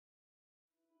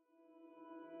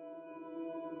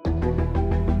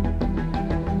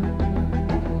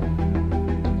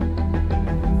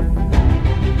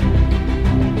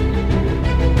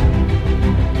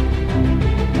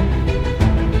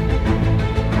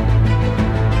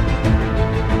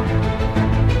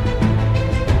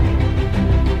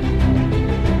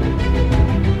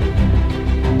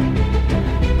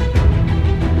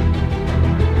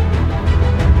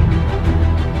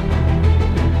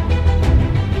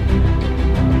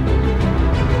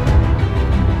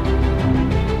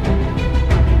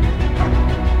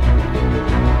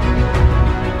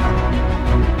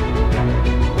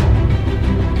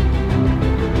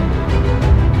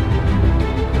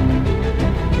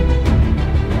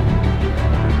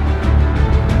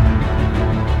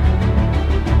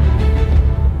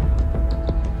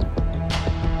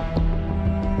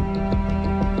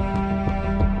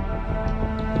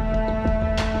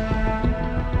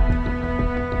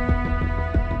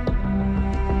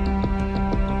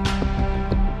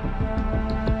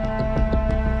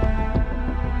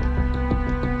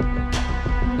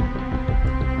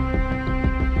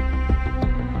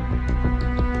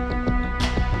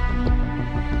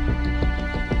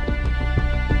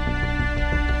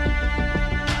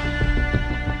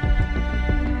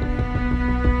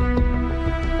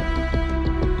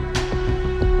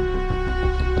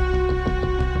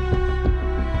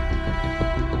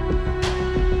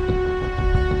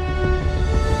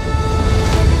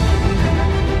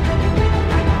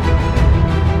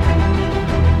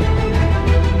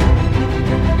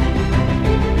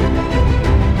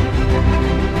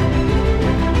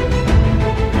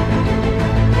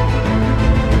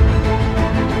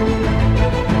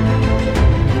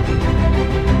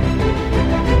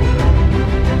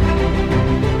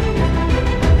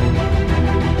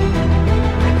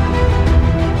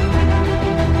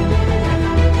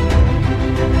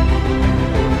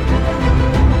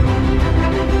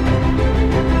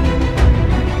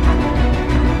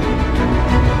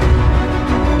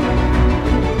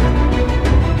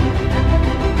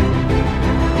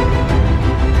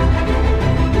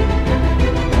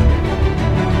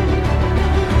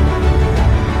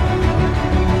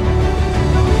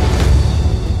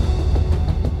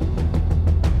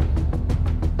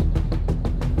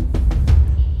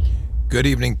Good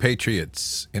evening,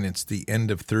 Patriots. And it's the end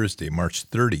of Thursday, March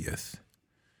 30th,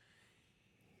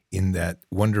 in that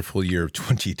wonderful year of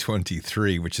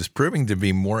 2023, which is proving to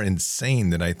be more insane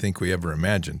than I think we ever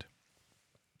imagined.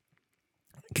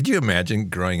 Could you imagine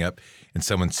growing up and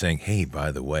someone saying, hey,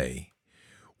 by the way,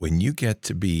 when you get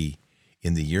to be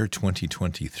in the year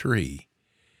 2023,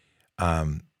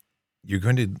 you're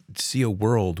going to see a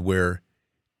world where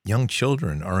young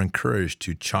children are encouraged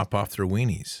to chop off their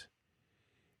weenies.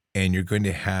 And you're going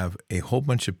to have a whole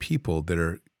bunch of people that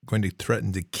are going to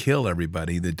threaten to kill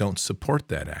everybody that don't support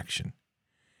that action.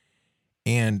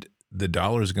 And the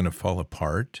dollar is going to fall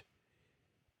apart.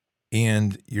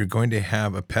 And you're going to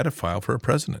have a pedophile for a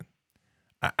president.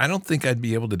 I don't think I'd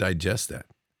be able to digest that.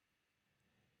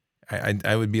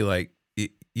 I would be like,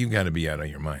 you've got to be out of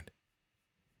your mind.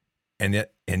 And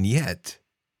yet,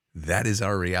 that is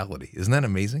our reality. Isn't that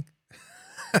amazing?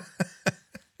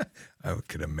 I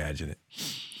could imagine it.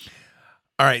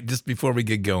 All right, just before we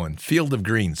get going, Field of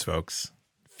Greens, folks.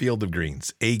 Field of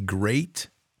Greens, a great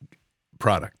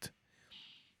product.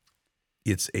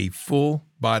 It's a full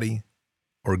body,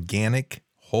 organic,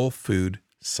 whole food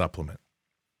supplement.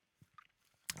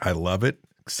 I love it.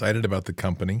 Excited about the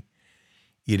company.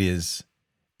 It is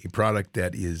a product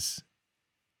that is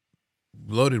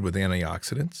loaded with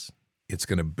antioxidants. It's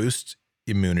going to boost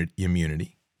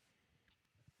immunity.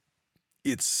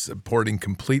 It's supporting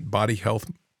complete body health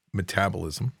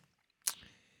metabolism.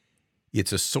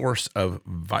 It's a source of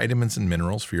vitamins and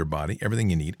minerals for your body, everything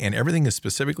you need, and everything is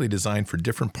specifically designed for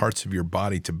different parts of your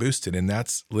body to boost it, and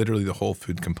that's literally the whole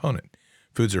food component.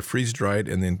 Foods are freeze-dried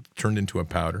and then turned into a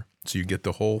powder, so you get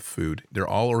the whole food. They're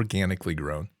all organically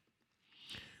grown,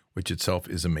 which itself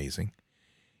is amazing.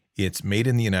 It's made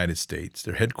in the United States.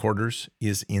 Their headquarters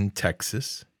is in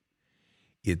Texas.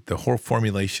 The whole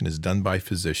formulation is done by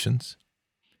physicians,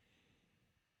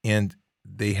 and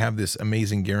they have this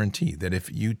amazing guarantee that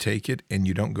if you take it and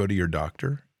you don't go to your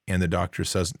doctor, and the doctor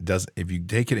if you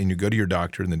take it and you go to your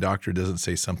doctor and the doctor doesn't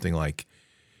say something like,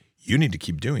 you need to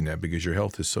keep doing that because your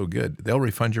health is so good, they'll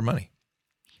refund your money.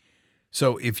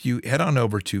 So if you head on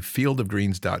over to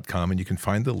fieldofgreens.com, and you can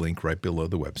find the link right below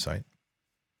the website,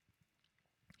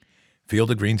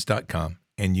 fieldofgreens.com,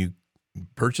 and you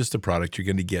purchase the product, you're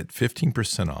going to get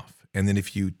 15% off. And then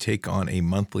if you take on a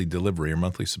monthly delivery or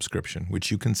monthly subscription, which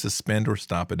you can suspend or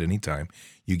stop at any time,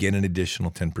 you get an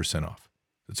additional 10% off.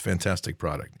 It's a fantastic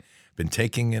product. Been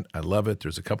taking it. I love it.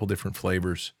 There's a couple different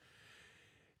flavors.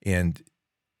 And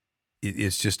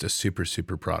it's just a super,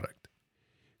 super product.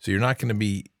 So you're not going to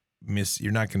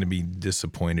be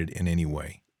disappointed in any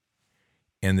way.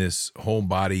 And this whole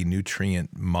body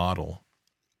nutrient model,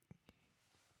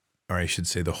 or I should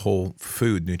say the whole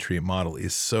food nutrient model,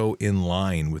 is so in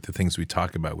line with the things we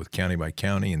talk about with County by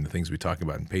County and the things we talk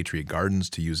about in Patriot Gardens,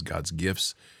 to use God's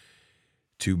gifts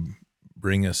to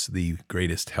bring us the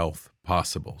greatest health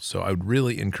possible. So I would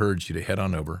really encourage you to head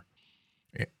on over.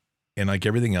 And like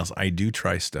everything else, I do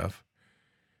try stuff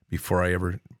before I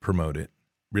ever promote it.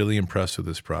 Really impressed with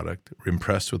this product,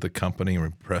 impressed with the company,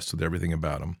 impressed with everything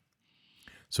about them.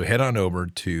 So head on over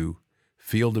to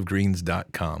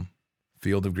fieldofgreens.com.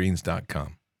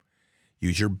 fieldofgreens.com.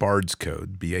 Use your BARDS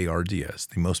code, B-A-R-D-S,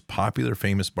 the most popular,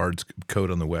 famous BARDS code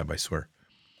on the web, I swear.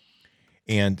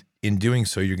 And in doing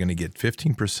so, you're going to get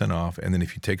 15% off. And then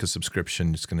if you take a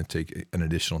subscription, it's going to take an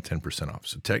additional 10% off.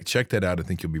 So check that out. I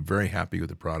think you'll be very happy with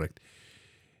the product.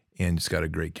 And it's got a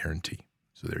great guarantee.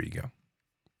 So there you go.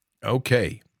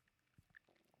 Okay.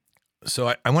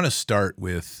 So I want to start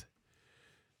with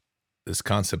this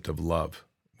concept of love,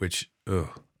 which,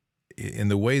 in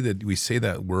the way that we say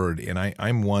that word, and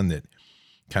I'm one that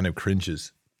kind of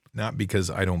cringes, not because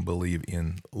I don't believe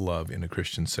in love in a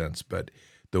Christian sense, but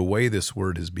the way this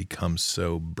word has become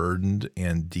so burdened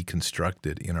and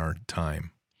deconstructed in our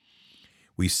time.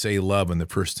 We say love, and the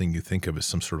first thing you think of is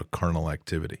some sort of carnal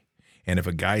activity. And if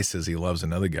a guy says he loves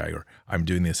another guy, or I'm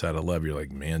doing this out of love, you're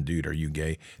like, man, dude, are you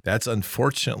gay? That's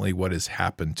unfortunately what has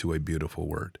happened to a beautiful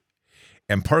word.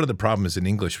 And part of the problem is in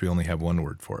English, we only have one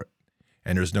word for it.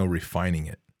 And there's no refining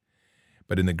it.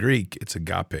 But in the Greek, it's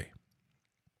agape.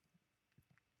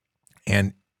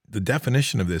 And the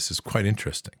definition of this is quite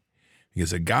interesting,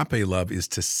 because agape love is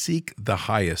to seek the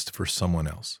highest for someone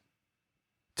else.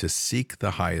 To seek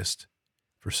the highest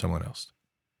for someone else.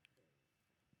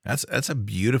 That's a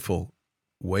beautiful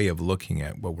way of looking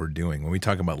at what we're doing. When we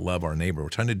talk about love our neighbor, we're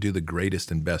trying to do the greatest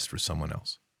and best for someone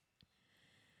else.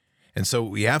 And so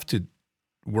we have to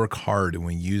work hard when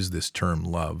we use this term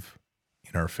love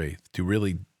in our faith to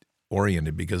really orient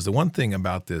it, because the one thing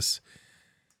about this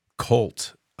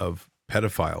cult of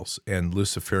pedophiles and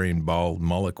Luciferian Baal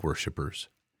Moloch worshipers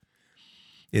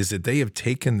is that they have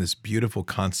taken this beautiful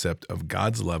concept of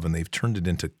God's love and they've turned it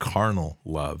into carnal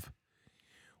love,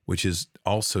 which is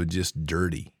also just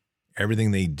dirty.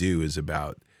 Everything they do is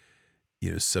about,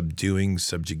 subduing,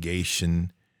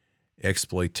 subjugation,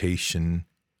 exploitation,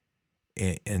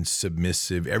 and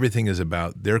submissive. Everything is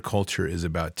about, their culture is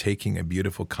about taking a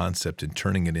beautiful concept and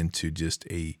turning it into just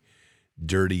a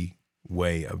dirty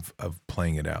way of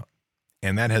playing it out.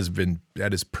 And that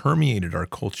has permeated our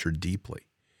culture deeply.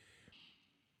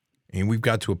 And we've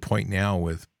got to a point now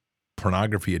with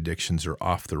pornography addictions are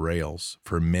off the rails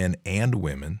for men and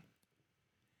women.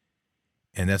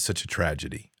 And that's such a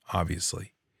tragedy,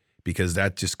 obviously, because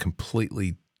that just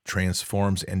completely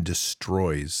transforms and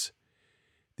destroys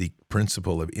the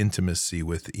principle of intimacy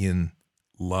within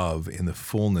love in the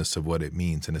fullness of what it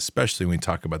means. And especially when we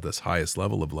talk about this highest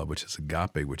level of love, which is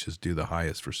agape, which is do the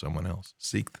highest for someone else.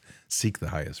 Seek the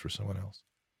highest for someone else,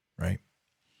 right?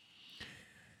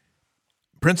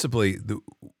 Principally,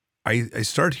 I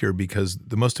start here because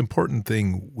the most important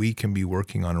thing we can be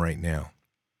working on right now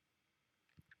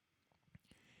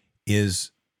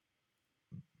is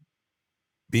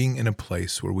being in a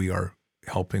place where we are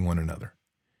helping one another.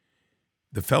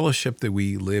 The fellowship that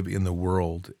we live in the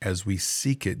world, as we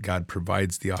seek it, God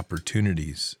provides the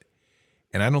opportunities.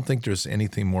 And I don't think there's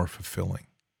anything more fulfilling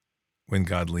when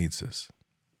God leads us.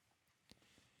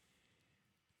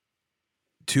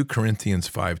 2 Corinthians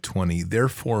 5:20,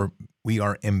 therefore we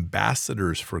are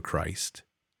ambassadors for Christ,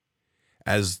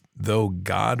 as though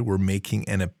God were making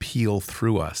an appeal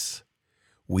through us.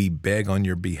 We beg on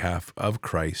your behalf of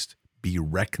Christ, be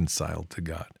reconciled to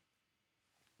God.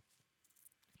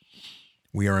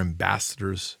 We are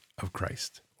ambassadors of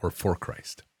Christ, or for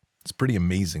Christ. It's pretty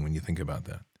amazing when you think about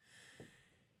that.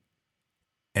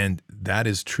 And that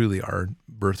is truly our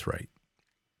birthright,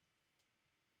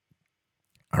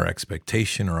 our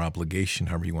expectation, our obligation,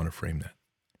 however you want to frame that.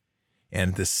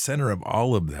 And at the center of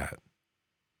all of that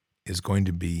is going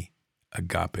to be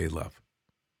agape love.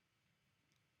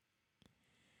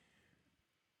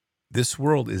 This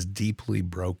world is deeply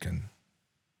broken,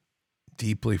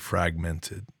 deeply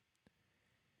fragmented,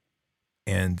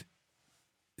 and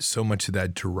so much of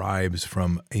that derives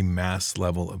from a mass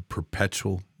level of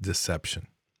perpetual deception.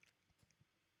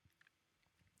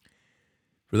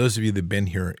 For those of you that have been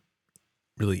here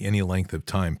really any length of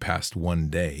time past one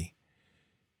day,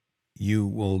 you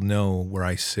will know where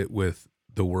I sit with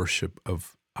the worship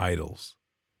of idols.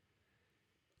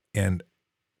 And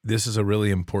this is a really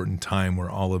important time where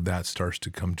all of that starts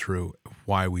to come true,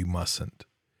 why we mustn't.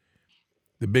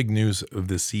 The big news of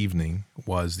this evening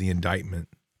was the indictment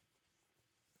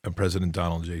of President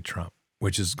Donald J. Trump,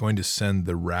 which is going to send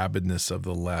the rabidness of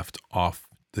the left off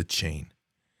the chain.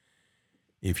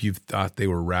 If you've thought they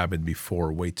were rabid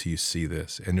before, wait till you see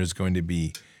this. And there's going to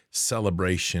be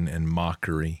celebration and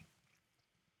mockery,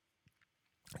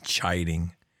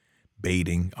 chiding,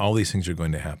 baiting. All these things are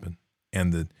going to happen.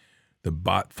 And the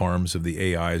bot farms of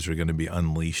the AIs are going to be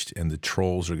unleashed, and the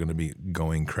trolls are going to be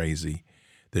going crazy.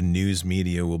 The news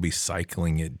media will be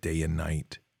cycling it day and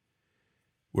night.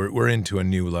 We're into a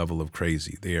new level of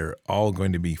crazy. They are all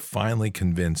going to be finally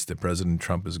convinced that President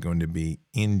Trump is going to be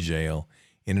in jail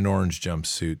in an orange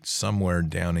jumpsuit somewhere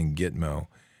down in Gitmo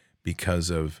because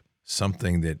of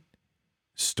something that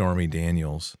Stormy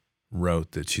Daniels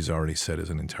wrote that she's already said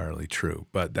isn't entirely true.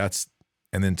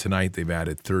 And then tonight they've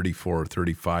added 34 or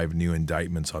 35 new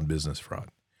indictments on business fraud.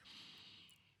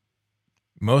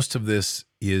 Most of this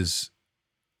is,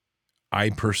 I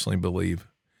personally believe,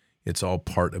 it's all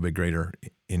part of a greater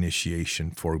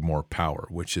initiation for more power,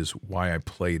 which is why I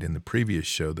played in the previous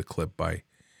show the clip by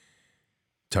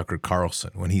Tucker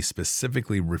Carlson when he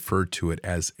specifically referred to it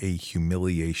as a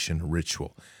humiliation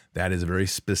ritual. That is very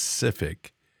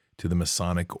specific to the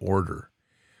Masonic order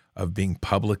of being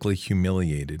publicly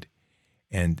humiliated.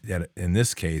 And in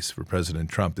this case, for President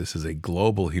Trump, this is a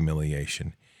global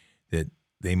humiliation that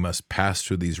they must pass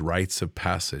through these rites of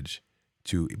passage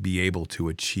to be able to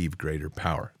achieve greater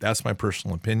power. That's my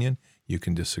personal opinion. You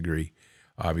can disagree,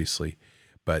 obviously,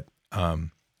 but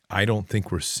I don't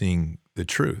think we're seeing the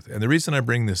truth. And the reason I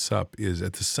bring this up is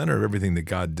at the center of everything that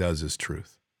God does is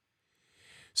truth.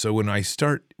 So when I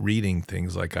start reading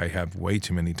things like I have way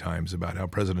too many times about how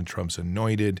President Trump's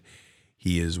anointed,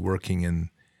 he is working in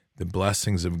the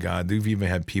blessings of God. We've even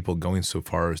had people going so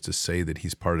far as to say that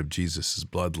he's part of Jesus's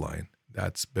bloodline.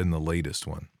 That's been the latest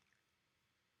one.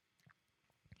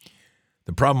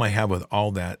 The problem I have with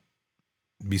all that,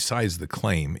 besides the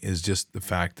claim, is just the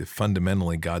fact that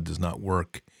fundamentally God does not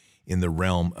work in the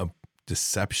realm of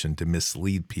deception to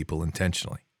mislead people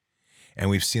intentionally. And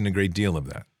we've seen a great deal of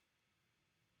that.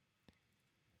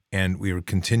 And we are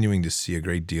continuing to see a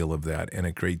great deal of that, and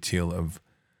a great deal of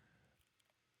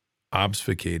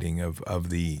obfuscating of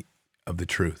the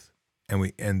truth.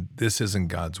 And this isn't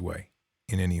God's way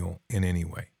in any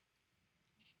way.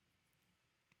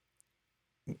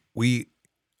 We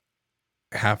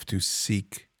have to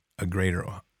seek a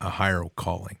higher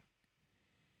calling.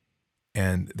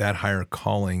 And that higher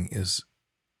calling is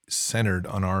centered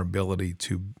on our ability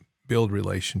to build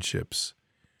relationships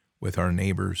with our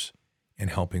neighbors and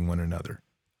helping one another.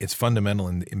 It's fundamental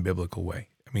in biblical way.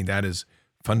 I mean, that is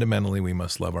fundamentally, we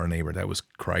must love our neighbor. That was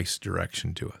Christ's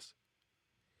direction to us.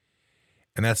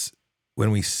 And that's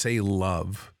when we say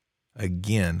love,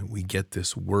 again, we get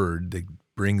this word that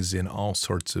brings in all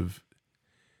sorts of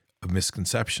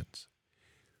misconceptions.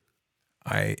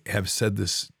 I have said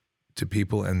this to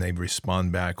people and they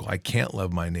respond back, well, I can't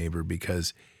love my neighbor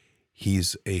because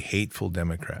he's a hateful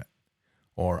Democrat.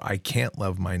 Or I can't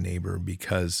love my neighbor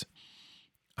because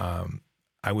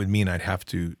I would mean I'd have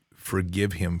to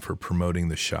forgive him for promoting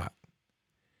the shot.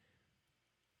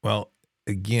 Well,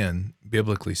 again,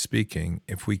 biblically speaking,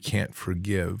 if we can't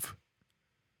forgive,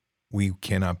 we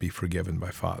cannot be forgiven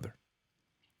by Father.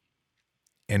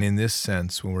 And in this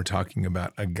sense, when we're talking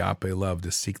about agape love,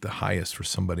 to seek the highest for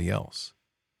somebody else,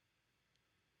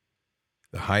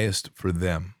 the highest for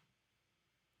them,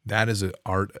 that is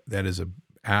an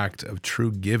act of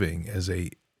true giving as a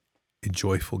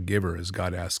joyful giver, as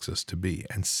God asks us to be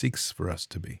and seeks for us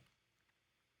to be.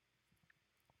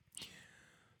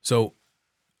 So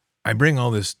I bring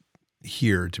all this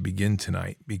here to begin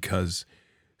tonight because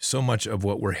so much of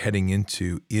what we're heading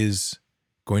into is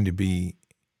going to be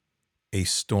a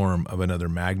storm of another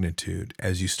magnitude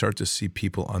as you start to see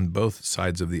people on both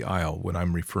sides of the aisle, what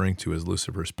I'm referring to as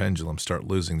Lucifer's pendulum, start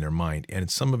losing their mind. And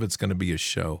some of it's going to be a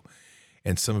show,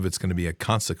 and some of it's going to be a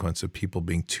consequence of people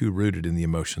being too rooted in the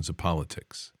emotions of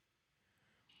politics.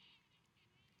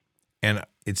 And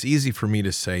it's easy for me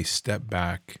to say, step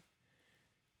back.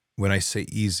 When I say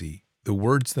easy, the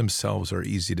words themselves are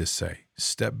easy to say.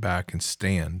 Step back and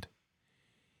stand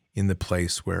in the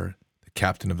place where the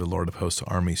captain of the Lord of Hosts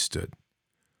army stood,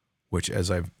 which,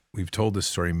 as we've told this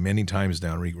story many times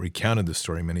now, recounted the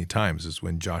story many times, is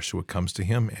when Joshua comes to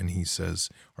him and he says,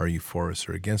 are you for us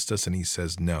or against us? And he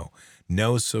says, no.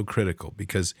 No is so critical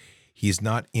because he's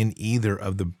not in either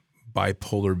of the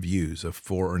bipolar views of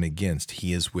for and against.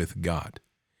 He is with God,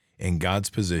 and God's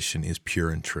position is pure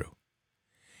and true.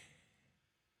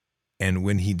 And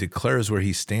when he declares where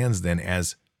he stands then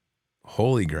as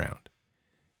holy ground,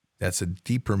 that's a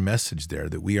deeper message there,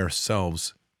 that we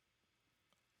ourselves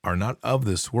are not of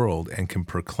this world and can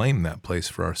proclaim that place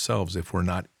for ourselves if we're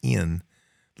not in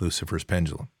Lucifer's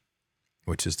pendulum,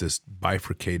 which is this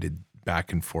bifurcated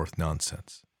back and forth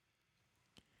nonsense.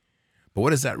 But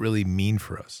what does that really mean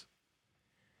for us?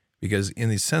 Because in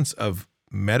the sense of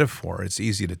metaphor, it's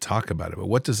easy to talk about it, but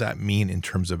what does that mean in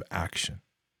terms of action?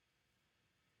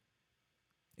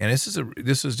 And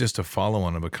this is just a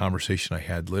follow-on of a conversation I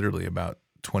had literally about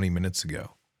 20 minutes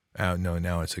ago.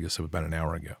 Now it's, I guess, about an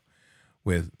hour ago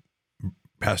with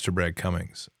Pastor Brad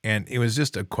Cummings. And it was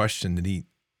just a question that he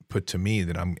put to me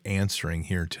that I'm answering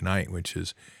here tonight, which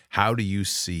is, how do you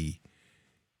see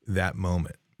that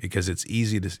moment? Because it's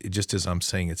easy to, just as I'm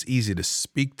saying, it's easy to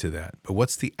speak to that, but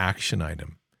what's the action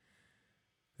item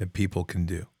that people can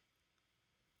do?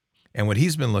 And what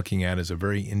he's been looking at is a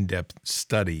very in-depth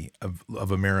study of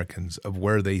Americans, of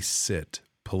where they sit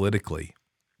politically,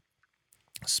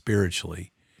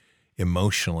 spiritually,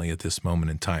 emotionally at this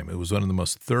moment in time. It was one of the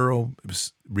most thorough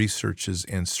researches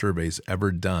and surveys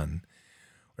ever done,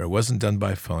 where it wasn't done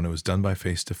by phone, it was done by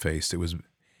face-to-face. It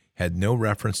had no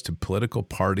reference to political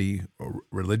party or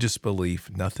religious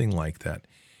belief, nothing like that.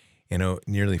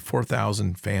 Nearly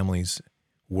 4,000 families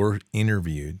were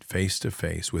interviewed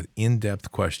face-to-face with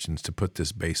in-depth questions to put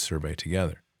this base survey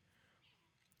together.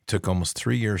 It took almost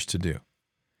 3 years to do.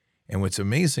 And what's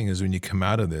amazing is when you come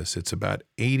out of this, it's about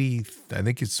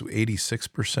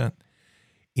 86%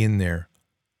 in there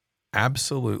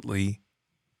absolutely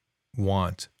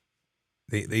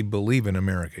they believe in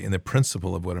America, in the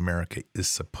principle of what America is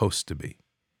supposed to be.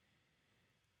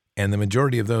 And the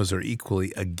majority of those are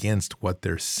equally against what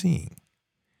they're seeing.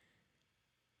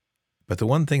 But the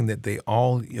one thing that they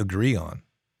all agree on,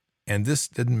 and this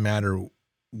didn't matter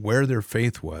where their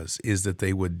faith was, is that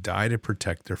they would die to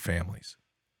protect their families.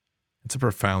 It's a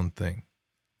profound thing.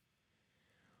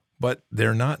 But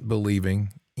they're not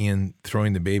believing in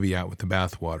throwing the baby out with the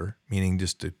bathwater, meaning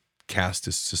just to cast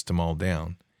this system all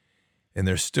down. And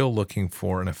they're still looking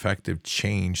for an effective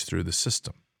change through the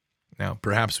system. Now,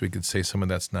 perhaps we could say some of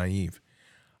that's naive.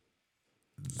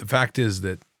 The fact is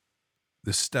that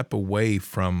the step away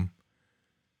from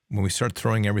when we start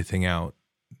throwing everything out,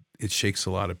 it shakes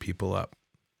a lot of people up.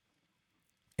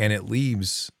 And it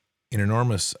leaves an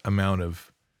enormous amount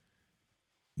of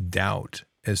doubt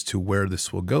as to where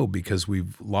this will go, because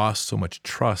we've lost so much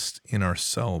trust in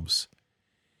ourselves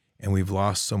and we've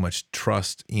lost so much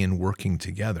trust in working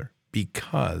together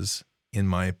because, in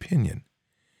my opinion,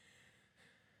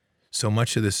 so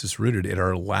much of this is rooted in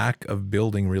our lack of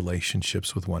building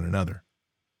relationships with one another.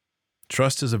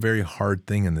 Trust is a very hard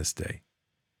thing in this day,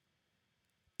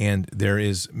 and there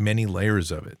is many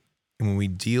layers of it. And when we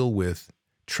deal with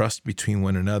trust between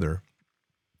one another,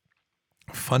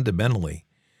 fundamentally,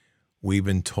 we've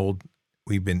been told,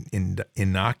 we've been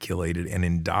inoculated and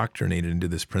indoctrinated into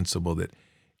this principle that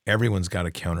everyone's got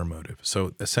a counter motive.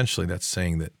 So essentially that's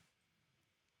saying that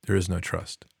there is no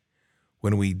trust.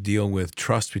 When we deal with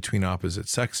trust between opposite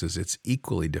sexes, it's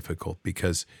equally difficult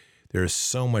because there is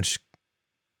so much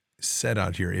said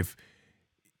out here. If,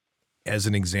 as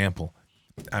an example,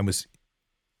 I was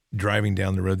driving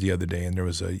down the road the other day and there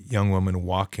was a young woman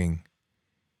walking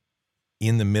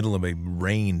in the middle of a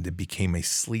rain that became a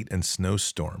sleet and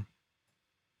snowstorm.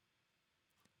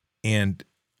 And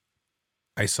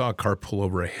I saw a car pull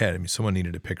over ahead. I mean, someone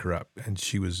needed to pick her up, and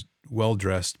she was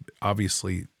well-dressed,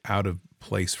 obviously out of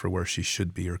place for where she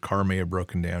should be. Her car may have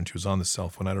broken down. She was on the cell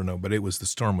phone. I don't know, but the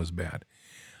storm was bad.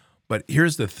 But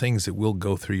here's the things that will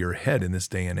go through your head in this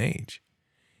day and age.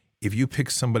 If you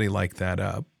pick somebody like that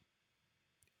up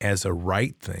as a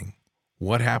right thing,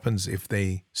 what happens if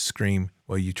they scream,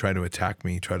 well, you try to attack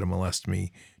me, try to molest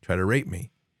me, try to rape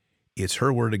me? It's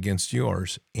her word against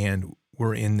yours, and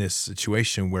we're in this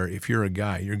situation where if you're a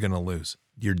guy, you're going to lose.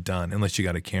 You're done, unless you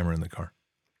got a camera in the car.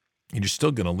 And you're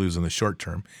still going to lose in the short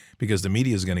term because the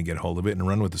media is going to get hold of it and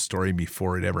run with the story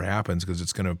before it ever happens, because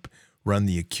it's going to run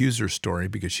the accuser's story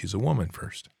because she's a woman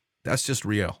first. That's just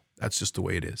real. That's just the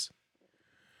way it is.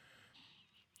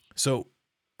 So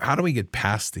how do we get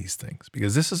past these things?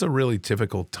 Because this is a really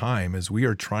difficult time as we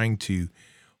are trying to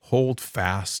hold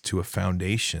fast to a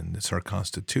foundation that's our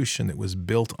Constitution that was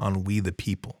built on we the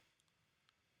people.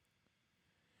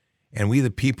 And we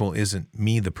the people isn't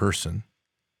me the person.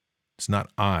 It's not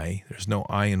I. There's no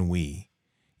I in we.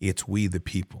 It's we the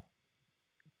people.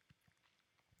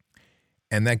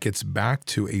 And that gets back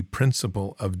to a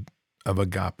principle of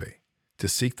agape, to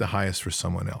seek the highest for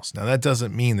someone else. Now, that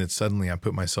doesn't mean that suddenly I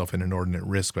put myself in inordinate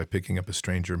risk by picking up a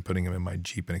stranger and putting him in my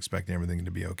Jeep and expecting everything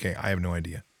to be okay. I have no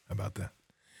idea about that.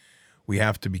 We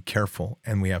have to be careful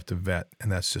and we have to vet,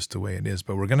 and that's just the way it is.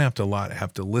 But we're going to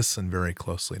have to listen very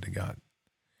closely to God.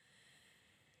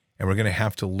 And we're going to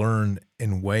have to learn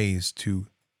in ways to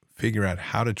figure out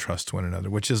how to trust one another,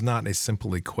 which is not a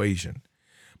simple equation.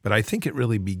 But I think it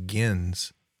really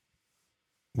begins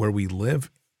where we live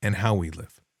and how we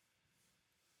live.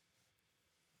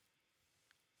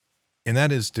 And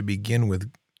that is to begin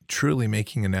with truly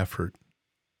making an effort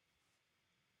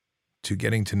to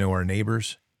getting to know our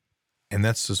neighbors. And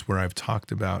that's just where I've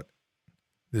talked about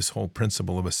this whole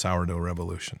principle of a sourdough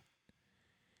revolution.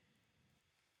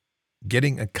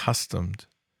 Getting accustomed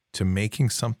to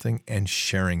making something and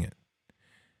sharing it.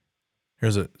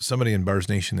 There's somebody in Bars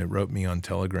Nation that wrote me on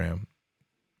Telegram,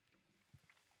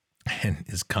 and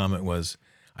his comment was,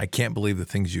 I can't believe the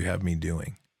things you have me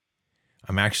doing.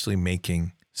 I'm actually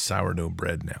making sourdough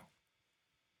bread now.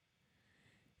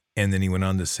 And then he went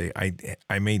on to say,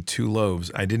 I made 2 loaves.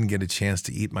 I didn't get a chance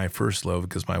to eat my first loaf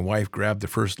because my wife grabbed the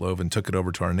first loaf and took it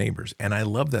over to our neighbors. And I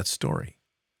love that story.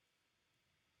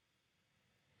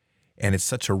 And it's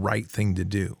such a right thing to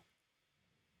do.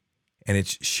 And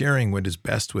it's sharing what is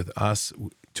best with us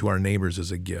to our neighbors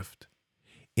as a gift.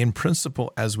 In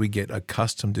principle, as we get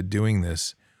accustomed to doing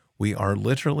this, we are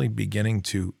literally beginning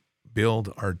to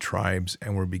build our tribes,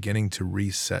 and we're beginning to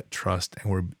reset trust,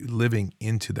 and we're living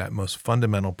into that most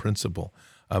fundamental principle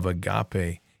of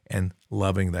agape and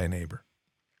loving thy neighbor.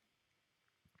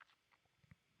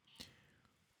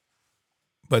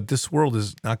 But this world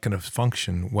is not going to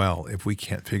function well if we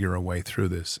can't figure a way through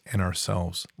this and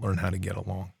ourselves learn how to get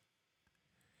along.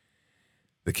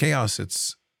 The chaos,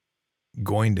 it's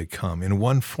going to come in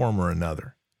one form or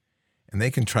another. And they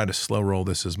can try to slow roll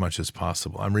this as much as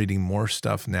possible. I'm reading more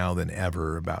stuff now than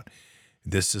ever about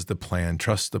this is the plan,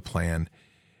 trust the plan.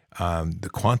 The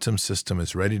quantum system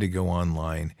is ready to go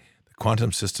online. The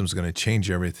quantum system is going to change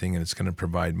everything, and it's going to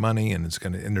provide money, and it's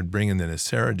going to they're bringing the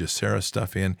Nicera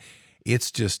stuff in.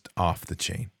 It's just off the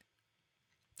chain.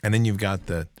 And then you've got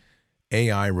the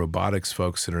AI robotics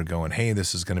folks that are going, hey,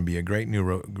 this is going to be a great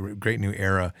new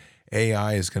era.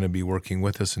 AI is going to be working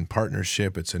with us in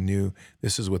partnership.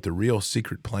 This is what the real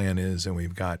secret plan is. And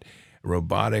we've got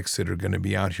robotics that are going to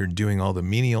be out here doing all the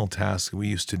menial tasks we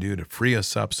used to do to free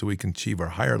us up so we can achieve our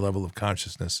higher level of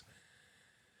consciousness.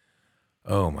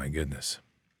 Oh my goodness.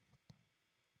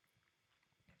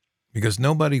 Because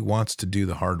nobody wants to do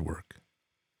the hard work.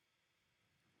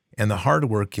 And the hard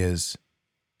work is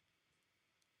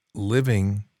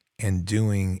living and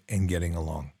doing and getting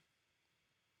along.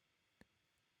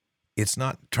 It's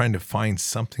not trying to find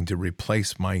something to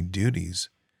replace my duties,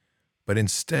 but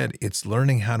instead it's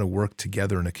learning how to work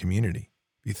together in a community.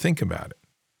 If you think about it,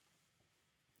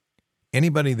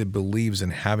 anybody that believes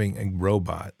in having a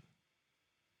robot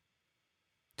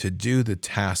to do the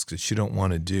tasks that you don't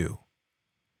want to do,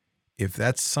 if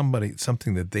that's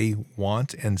something that they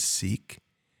want and seek,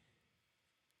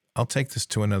 I'll take this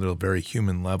to another very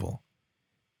human level.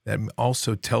 That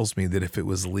also tells me that if it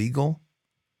was legal,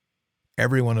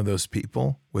 every one of those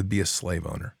people would be a slave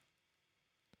owner,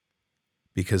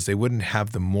 because they wouldn't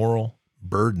have the moral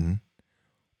burden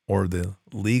or the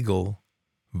legal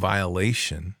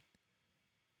violation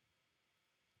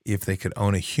if they could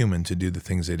own a human to do the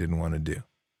things they didn't want to do.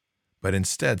 But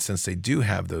instead, since they do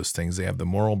have those things, they have the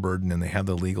moral burden and they have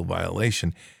the legal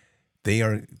violation, they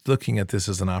are looking at this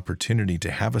as an opportunity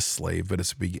to have a slave, but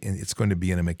it's going to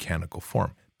be in a mechanical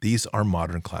form. These are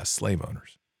modern class slave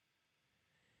owners.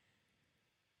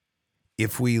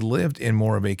 If we lived in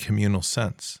more of a communal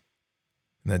sense,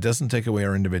 and that doesn't take away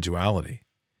our individuality,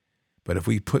 but if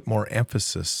we put more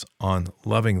emphasis on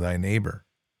loving thy neighbor,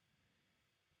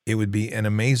 it would be an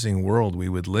amazing world we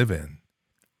would live in,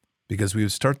 because we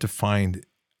would start to find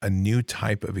a new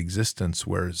type of existence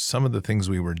where some of the things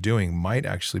we were doing might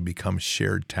actually become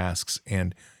shared tasks,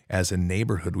 and as a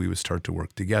neighborhood, we would start to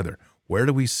work together. Where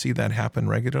do we see that happen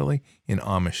regularly? In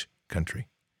Amish country.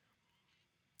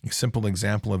 A simple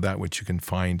example of that, which you can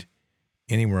find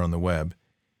anywhere on the web,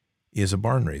 is a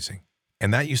barn raising.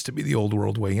 And that used to be the old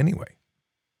world way anyway,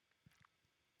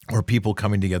 or people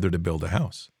coming together to build a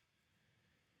house.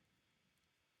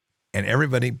 And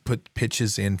everybody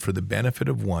pitches in for the benefit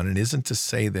of one. It isn't to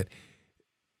say that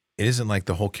it isn't like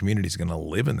the whole community is going to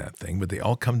live in that thing, but they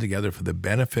all come together for the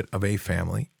benefit of a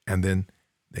family, and then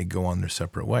they go on their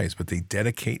separate ways. But they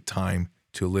dedicate time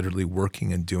to literally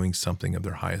working and doing something of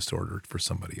their highest order for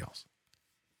somebody else.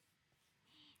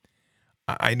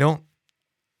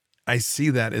 I see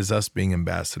that as us being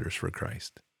ambassadors for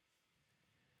Christ.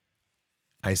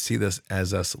 I see this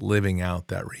as us living out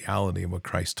that reality of what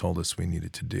Christ told us we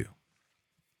needed to do.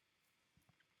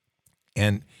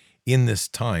 And in this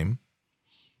time,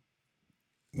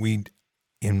 we,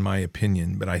 in my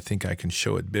opinion, but I think I can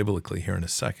show it biblically here in a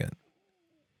second,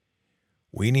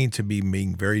 we need to be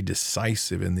being very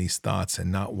decisive in these thoughts and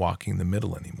not walking the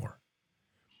middle anymore.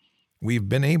 We've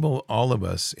been able, all of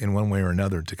us, in one way or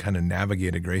another, to kind of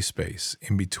navigate a gray space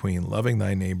in between loving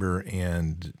thy neighbor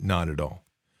and not at all.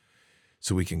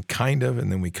 So we can kind of, and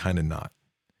then we kind of not.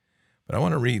 But I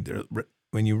want to read,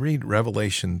 when you read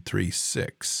Revelation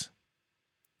 3:6,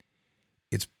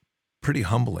 it's pretty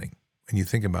humbling when you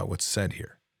think about what's said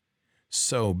here.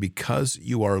 So because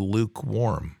you are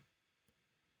lukewarm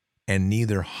and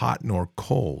neither hot nor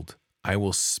cold, I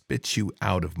will spit you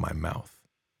out of my mouth.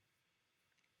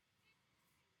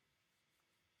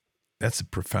 That's a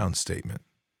profound statement.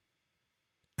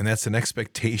 And that's an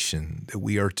expectation that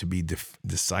we are to be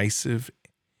decisive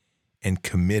and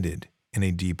committed in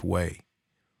a deep way.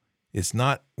 It's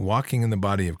not, walking in the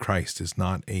body of Christ is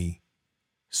not a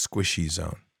squishy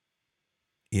zone.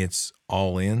 It's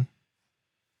all in,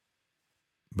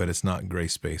 but it's not gray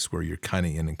space where you're kind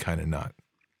of in and kind of not.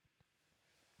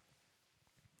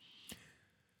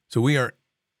 So we are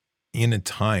in a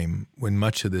time when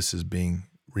much of this is being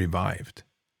revived.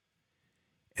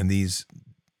 And these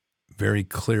very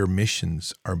clear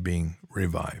missions are being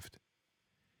revived.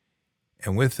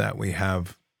 And with that, we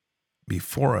have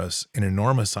before us an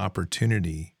enormous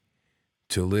opportunity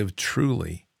to live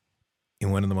truly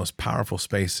in one of the most powerful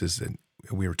spaces that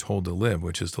we were told to live,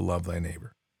 which is to love thy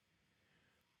neighbor.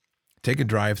 Take a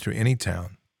drive through any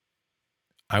town.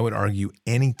 I would argue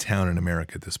any town in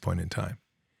America at this point in time.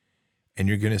 And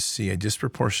you're going to see a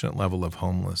disproportionate level of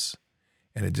homeless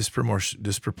and a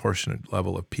disproportionate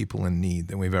level of people in need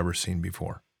than we've ever seen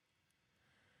before.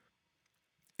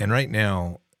 And right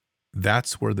now,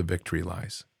 that's where the victory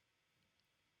lies.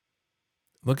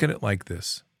 Look at it like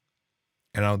this.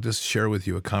 And I'll just share with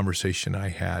you a conversation I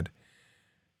had,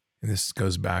 and this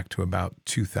goes back to about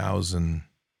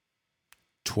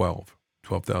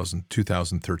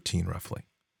 2013 roughly.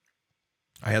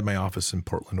 I had my office in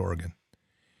Portland, Oregon.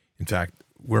 In fact,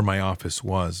 where my office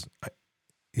was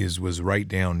right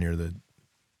down near the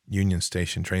Union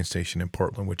Station, train station in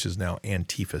Portland, which is now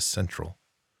Antifa Central.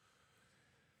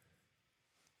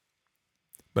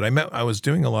 But I was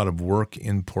doing a lot of work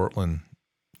in Portland.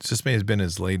 This may have been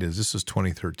as late as, this was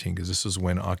 2013, because this was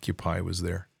when Occupy was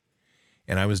there.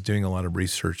 And I was doing a lot of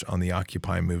research on the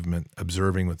Occupy movement,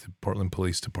 observing with the Portland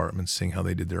Police Department, seeing how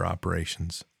they did their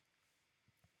operations.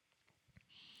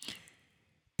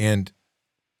 And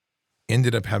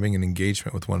ended up having an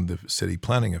engagement with one of the city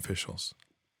planning officials.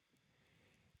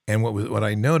 And what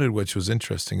I noted, which was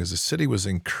interesting, is the city was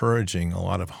encouraging a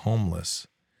lot of homeless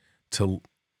to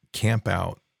camp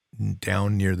out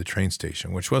down near the train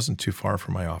station, which wasn't too far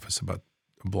from my office, about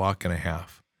a block and a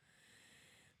half.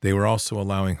 They were also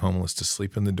allowing homeless to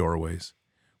sleep in the doorways,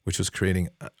 which was creating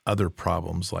other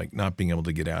problems like not being able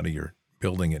to get out of your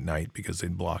building at night because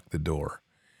they'd block the door.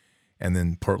 And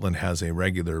then Portland had a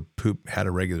regular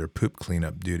poop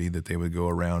cleanup duty that they would go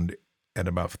around at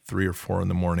about 3 or 4 in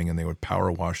the morning, and they would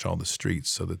power wash all the streets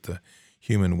so that the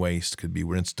human waste could be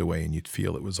rinsed away and you'd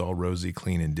feel it was all rosy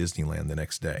clean in Disneyland the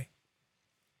next day.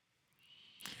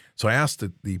 So I asked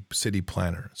the city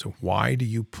planner, so why do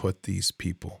you put these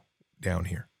people down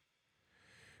here?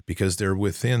 Because they're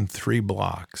within 3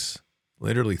 blocks,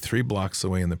 literally 3 blocks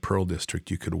away in the Pearl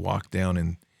District. You could walk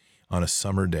down on a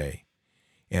summer day,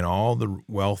 and all the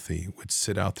wealthy would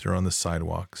sit out there on the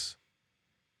sidewalks,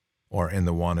 and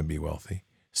the wannabe wealthy,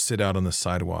 sit out on the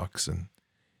sidewalks and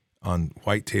on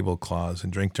white tablecloths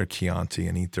and drink their Chianti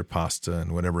and eat their pasta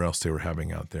and whatever else they were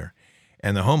having out there.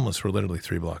 And the homeless were literally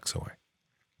 3 blocks away.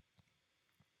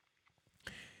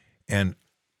 And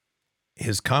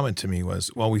his comment to me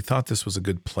was, well, we thought this was a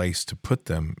good place to put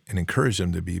them and encourage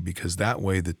them to be, because that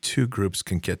way the 2 groups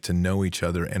can get to know each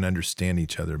other and understand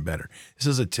each other better. This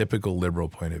is a typical liberal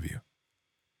point of view.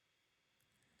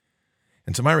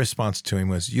 And so my response to him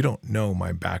was, you don't know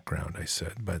my background, I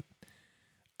said, but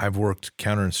I've worked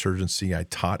counterinsurgency. I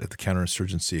taught at the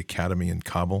Counterinsurgency Academy in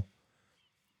Kabul.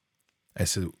 I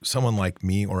said, someone like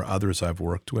me or others I've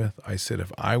worked with, I said,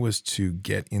 if I was to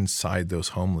get inside those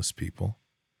homeless people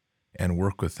and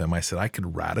work with them, I said, I could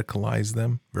radicalize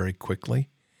them very quickly,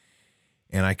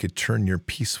 and I could turn your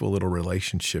peaceful little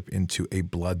relationship into a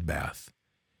bloodbath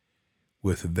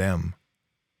with them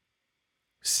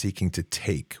seeking to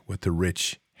take what the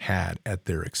rich had at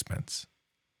their expense.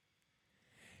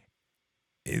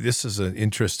 This is an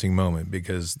interesting moment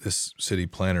because this city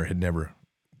planner had never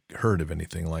heard of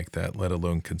anything like that, let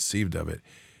alone conceived of it.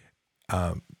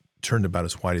 Turned about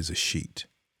as white as a sheet.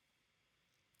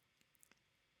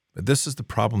 But this is the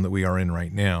problem that we are in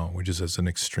right now, which is at an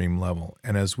extreme level.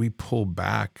 And as we pull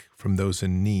back from those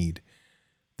in need,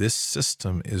 this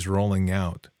system is rolling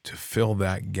out to fill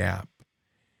that gap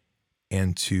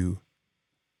and to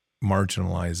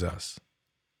marginalize us.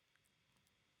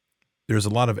 There's a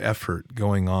lot of effort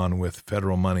going on with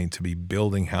federal money to be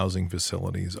building housing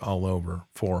facilities all over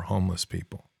for homeless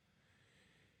people.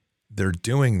 They're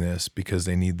doing this because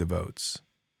they need the votes.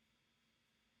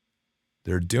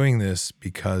 They're doing this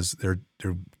because they're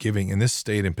giving, in this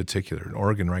state in particular, in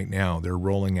Oregon right now, they're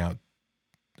rolling out,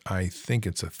 I think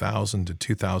it's $1,000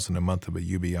 to $2,000 a month of a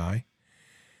UBI.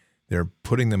 They're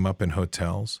putting them up in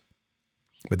hotels.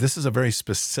 But this is a very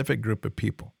specific group of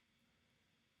people.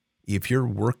 If you're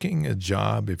working a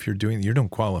job, you don't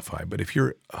qualify. But if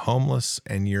you're homeless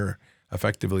and you're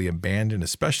effectively abandoned,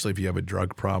 especially if you have a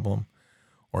drug problem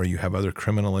or you have other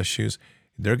criminal issues,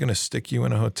 they're going to stick you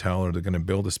in a hotel, or they're going to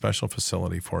build a special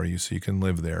facility for you so you can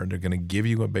live there. They're going to give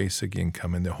you a basic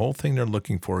income, and the whole thing they're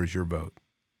looking for is your vote.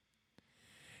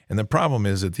 And the problem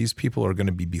is that these people are going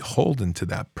to be beholden to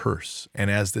that purse. And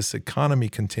as this economy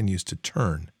continues to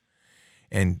turn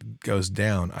and goes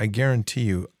down, I guarantee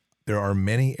you there are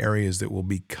many areas that will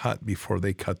be cut before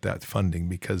they cut that funding,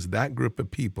 because that group of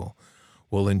people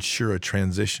will ensure a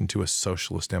transition to a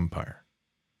socialist empire.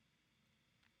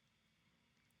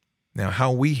 Now,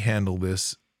 how we handle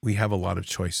this, we have a lot of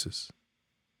choices.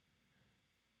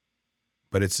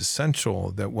 But it's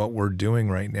essential that what we're doing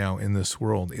right now in this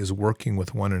world is working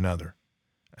with one another.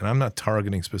 And I'm not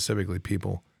targeting specifically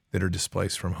people that are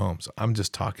displaced from homes. I'm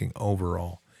just talking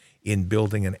overall in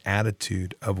building an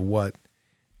attitude of what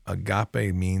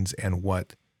agape means and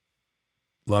what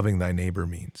loving thy neighbor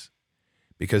means.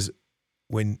 Because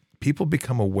when people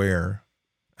become aware,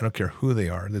 I don't care who they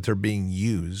are, that they're being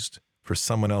used for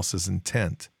someone else's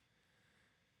intent.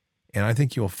 And I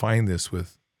think you'll find this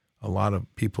with a lot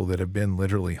of people that have been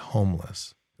literally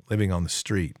homeless, living on the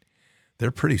street. They're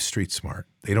pretty street smart.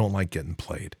 They don't like getting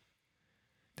played.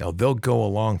 Now, they'll go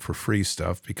along for free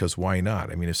stuff because why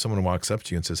not? I mean, if someone walks up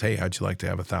to you and says, hey, how'd you like to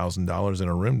have $1,000 in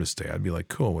a room to stay? I'd be like,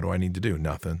 cool, what do I need to do?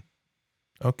 Nothing.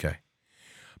 Okay.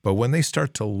 But when they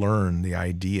start to learn the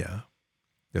idea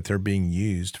that they're being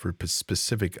used for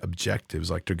specific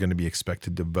objectives, like they're going to be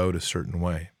expected to vote a certain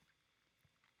way,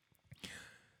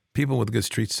 People with good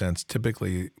street sense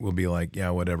typically will be like, yeah,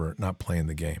 whatever, not playing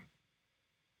the game.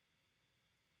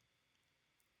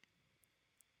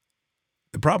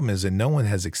 The problem is that no one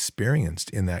has experienced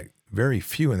in that, very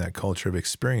few in that culture have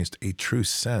experienced a true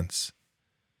sense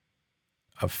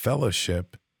of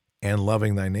fellowship and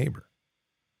loving thy neighbor.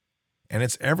 And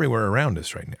it's everywhere around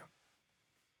us right now.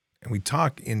 And we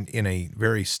talk in a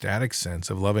very static sense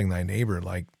of loving thy neighbor,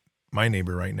 like my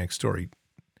neighbor right next door. He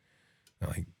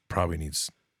probably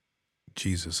needs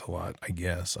Jesus a lot, I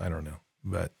guess. I don't know.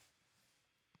 But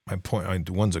my point,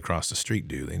 the ones across the street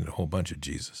do. They need a whole bunch of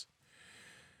Jesus.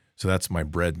 So that's my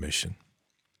bread mission.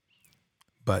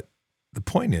 But the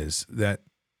point is that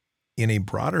in a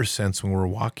broader sense, when we're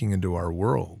walking into our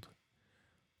world,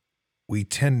 we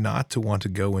tend not to want to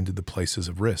go into the places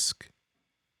of risk.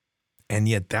 And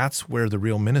yet that's where the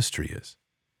real ministry is.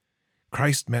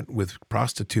 Christ met with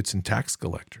prostitutes and tax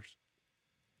collectors.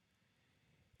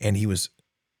 And he was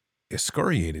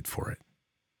excoriated for it.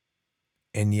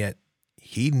 And yet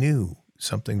he knew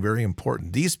something very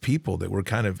important. These people that were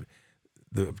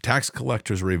the tax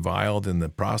collectors reviled and the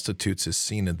prostitutes is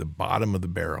seen at the bottom of the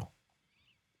barrel.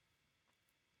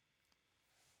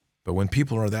 But when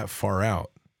people are that far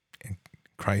out and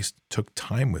Christ took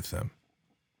time with them,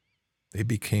 they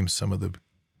became some of the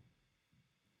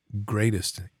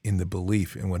greatest in the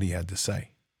belief in what he had to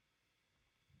say.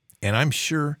 And I'm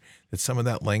sure that some of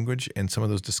that language and some of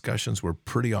those discussions were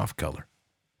pretty off color.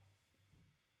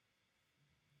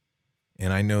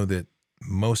 And I know that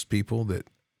most people that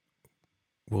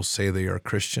will say they are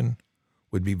Christian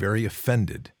would be very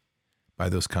offended by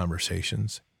those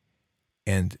conversations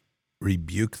and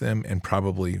rebuke them and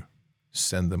probably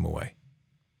send them away.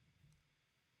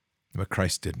 But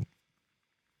Christ didn't.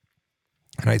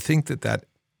 And I think that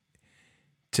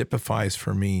typifies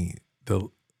for me the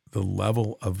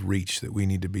level of reach that we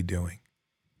need to be doing.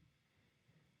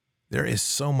 There is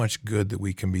so much good that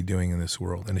we can be doing in this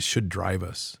world, and it should drive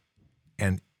us.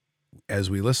 And as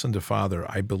we listen to Father,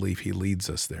 I believe he leads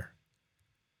us there.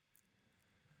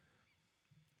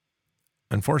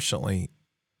 Unfortunately,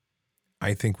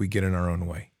 I think we get in our own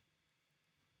way.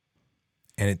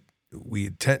 And we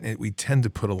tend to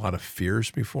put a lot of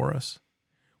fears before us.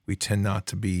 We tend not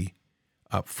to be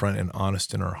upfront and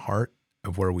honest in our heart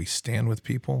of where we stand with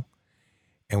people.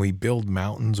 And we build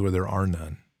mountains where there are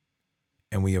none.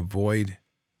 And we avoid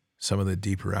some of the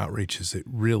deeper outreaches that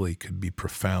really could be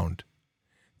profound.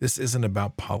 This isn't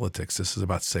about politics. This is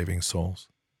about saving souls.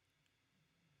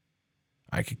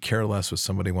 I could care less what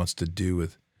somebody wants to do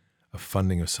with a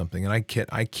funding of something. And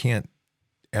I can't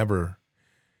ever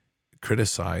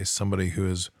criticize somebody who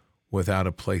is without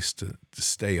a place to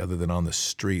stay other than on the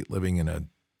street, living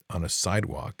on a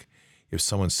sidewalk. If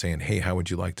someone's saying, hey, how would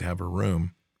you like to have a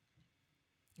room?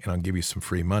 And I'll give you some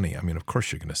free money. I mean, of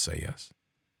course you're going to say yes.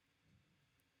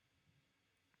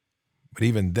 But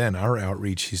even then, our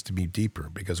outreach needs to be deeper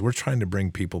because we're trying to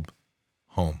bring people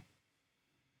home.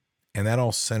 And that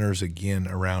all centers again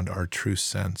around our true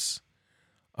sense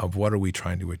of what are we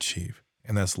trying to achieve.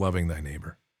 And that's loving thy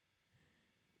neighbor.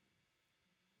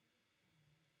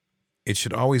 It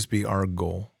should always be our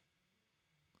goal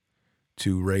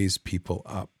to raise people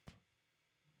up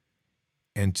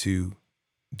and to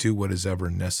do what is ever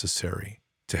necessary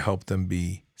to help them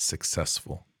be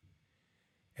successful.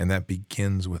 And that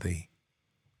begins with a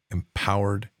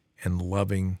empowered and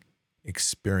loving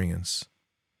experience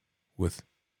with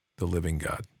the living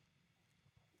God.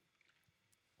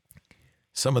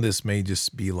 Some of this may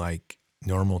just be like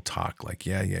normal talk, like,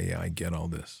 yeah, I get all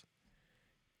this.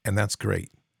 And that's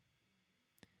great.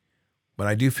 But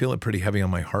I do feel it pretty heavy on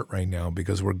my heart right now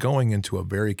because we're going into a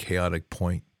very chaotic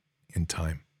point in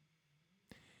time.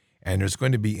 And there's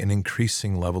going to be an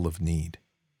increasing level of need.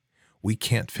 We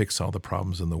can't fix all the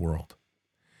problems in the world.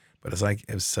 But as I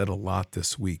have said a lot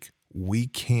this week, we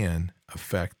can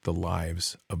affect the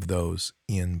lives of those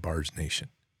in Bards Nation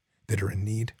that are in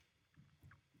need.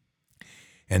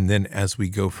 And then as we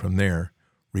go from there,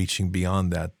 reaching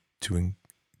beyond that to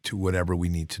whatever we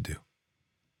need to do.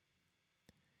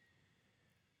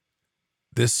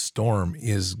 This storm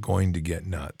is going to get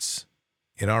nuts.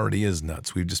 It already is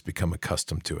nuts. We've just become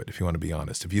accustomed to it, if you want to be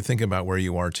honest. If you think about where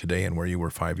you are today and where you were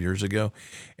 5 years ago,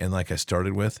 and like I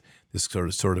started with, this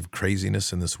sort of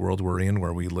craziness in this world we're in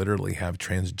where we literally have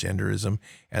transgenderism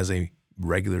as a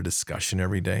regular discussion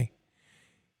every day,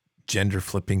 gender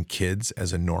flipping kids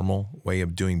as a normal way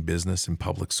of doing business in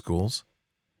public schools.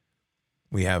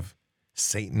 We have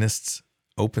Satanists,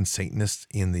 open Satanists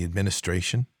in the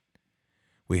administration.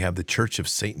 We have the Church of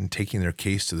Satan taking their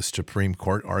case to the Supreme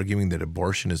Court, arguing that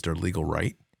abortion is their legal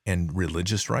right and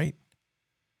religious right.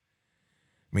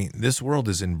 I mean, this world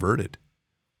is inverted.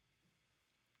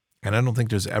 And I don't think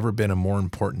there's ever been a more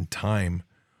important time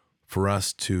for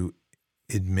us to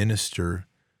administer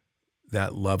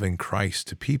that love in Christ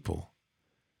to people.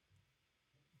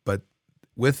 But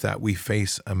with that, we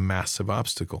face a massive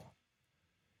obstacle,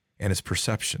 and it's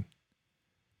perception.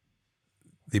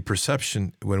 The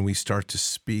perception, when we start to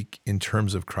speak in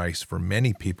terms of Christ, for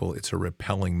many people, it's a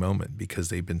repelling moment because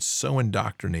they've been so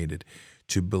indoctrinated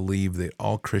to believe that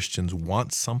all Christians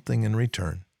want something in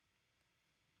return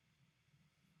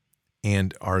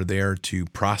and are there to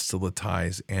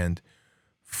proselytize and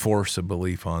force a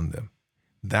belief on them.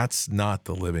 That's not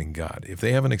the living God. If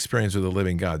they have an experience with the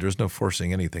living God, there's no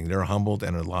forcing anything. They're humbled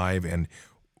and alive and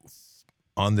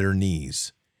on their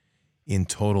knees in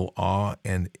total awe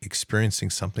and experiencing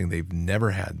something they've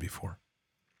never had before.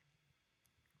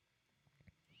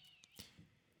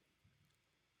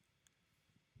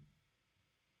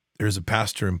 There's a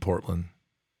pastor in Portland,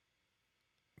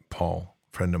 Paul,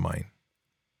 a friend of mine,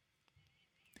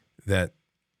 that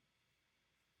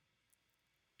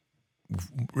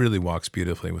really walks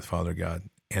beautifully with Father God.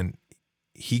 And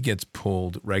he gets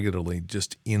pulled regularly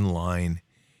just in line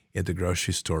at the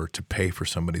grocery store to pay for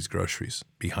somebody's groceries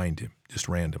behind him, just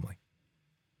randomly.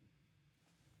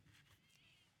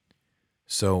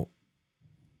 So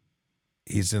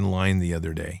he's in line the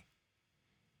other day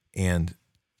and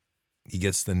he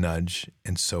gets the nudge.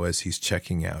 And so as he's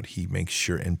checking out, he makes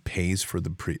sure and pays for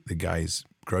the guy's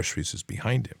groceries is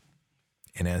behind him.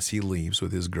 And as he leaves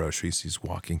with his groceries, he's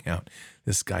walking out.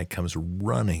 This guy comes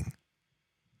running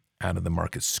out of the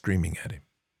market screaming at him.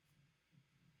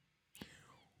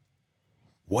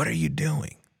 What are you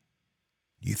doing?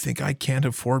 You think I can't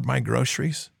afford my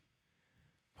groceries?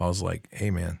 Paul's like, hey,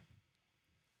 man,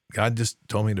 God just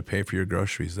told me to pay for your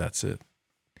groceries. That's it.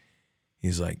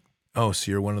 He's like, oh,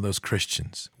 so you're one of those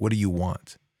Christians. What do you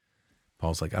want?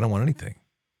 Paul's like, I don't want anything.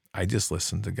 I just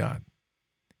listen to God.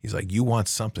 He's like, you want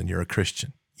something. You're a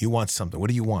Christian. You want something. What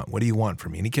do you want? What do you want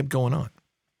from me? And he kept going on.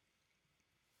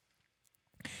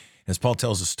 As Paul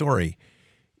tells the story,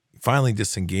 he finally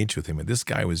disengaged with him. And this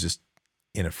guy was just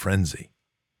in a frenzy.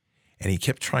 And he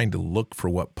kept trying to look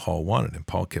for what Paul wanted. And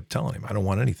Paul kept telling him, I don't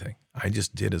want anything. I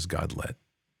just did as God led.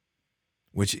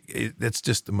 That's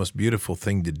just the most beautiful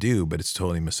thing to do, but it's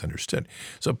totally misunderstood.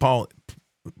 So Paul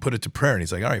put it to prayer. And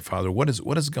he's like, all right, Father, what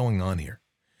is going on here?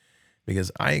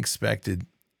 Because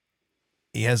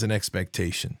he has an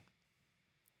expectation.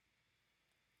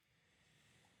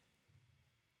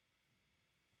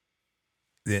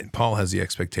 That Paul has the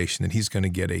expectation that he's going to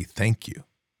get a thank you.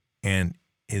 And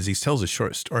as he tells a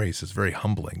short story, he says, very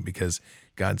humbling because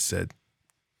God said,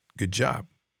 good job.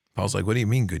 Paul's like, what do you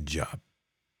mean, good job?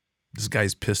 This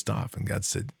guy's pissed off. And God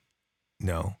said,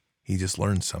 no, he just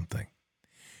learned something.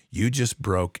 You just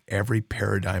broke every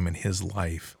paradigm in his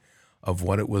life of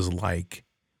what it was like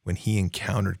when he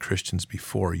encountered Christians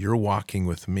before. You're walking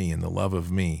with me in the love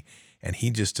of me. And he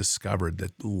just discovered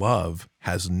that love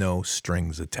has no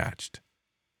strings attached.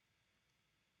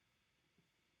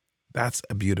 That's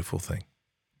a beautiful thing.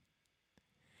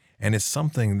 And it's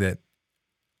something that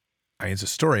it's a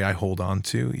story I hold on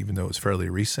to, even though it's fairly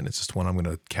recent. It's just one I'm going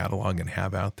to catalog and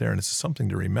have out there. And it's something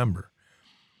to remember.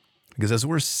 Because as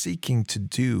we're seeking to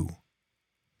do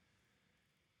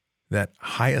that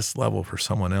highest level for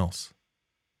someone else,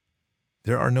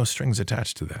 there are no strings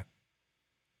attached to that.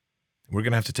 We're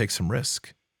going to have to take some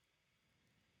risk.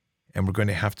 And we're going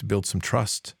to have to build some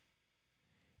trust.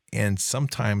 And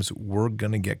sometimes we're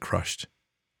going to get crushed.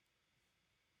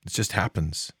 It just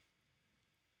happens.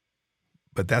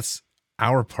 But that's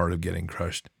our part of getting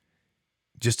crushed,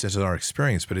 just as our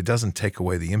experience, but it doesn't take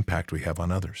away the impact we have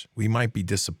on others. We might be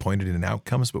disappointed in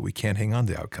outcomes, but we can't hang on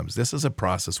to outcomes. This is a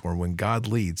process where when God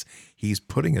leads, he's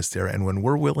putting us there. And when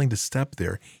we're willing to step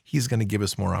there, he's going to give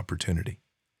us more opportunity.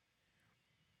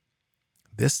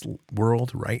 This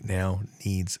world right now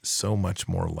needs so much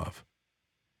more love.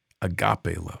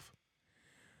 Agape love.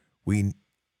 And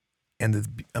the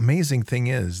amazing thing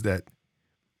is that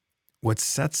what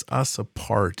sets us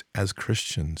apart as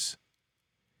Christians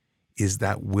is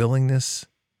that willingness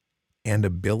and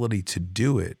ability to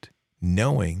do it,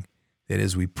 knowing that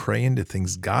as we pray into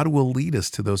things, God will lead us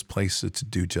to those places to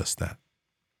do just that.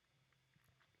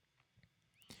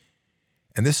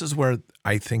 And this is where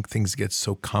I think things get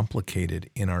so complicated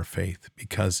in our faith,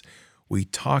 because we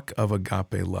talk of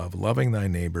agape love, loving thy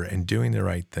neighbor and doing the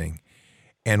right thing.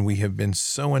 And we have been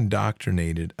so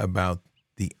indoctrinated about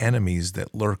the enemies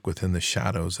that lurk within the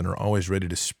shadows and are always ready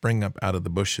to spring up out of the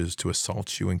bushes to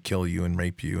assault you and kill you and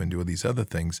rape you and do all these other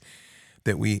things,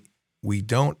 that we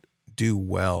don't do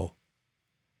well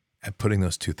at putting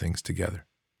those two things together.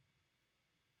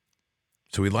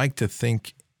 So we like to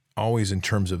think always in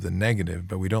terms of the negative,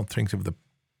 but we don't think of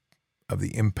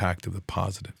the impact of the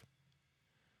positive.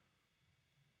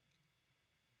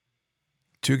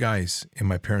 Two guys in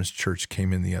my parents' church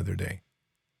came in the other day.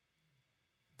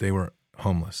 They were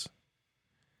homeless.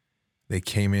 They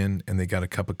came in and they got a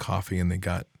cup of coffee and they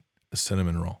got a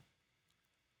cinnamon roll.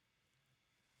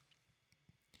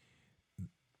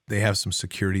 They have some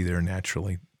security there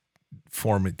naturally,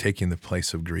 taking the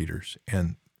place of greeters.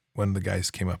 And one of the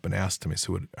guys came up and asked them, he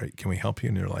said, can we help you?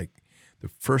 And they're like, the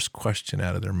first question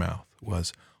out of their mouth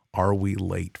was, are we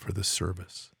late for the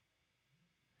service?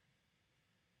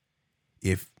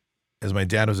 If, as my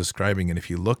dad was describing it, if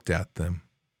you looked at them,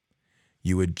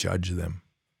 you would judge them.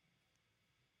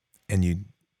 And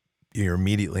you're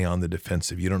immediately on the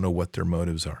defensive. You don't know what their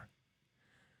motives are.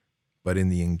 But in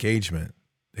the engagement,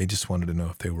 they just wanted to know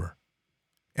if they were.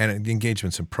 And the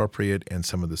engagement's appropriate, and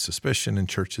some of the suspicion in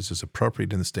churches is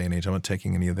appropriate in this day and age. I'm not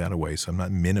taking any of that away, so I'm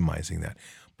not minimizing that.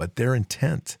 But their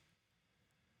intent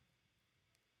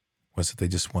was that they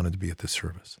just wanted to be at the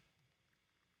service.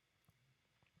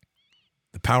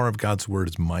 The power of God's word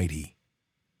is mighty.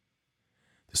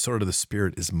 The sword of the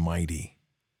Spirit is mighty.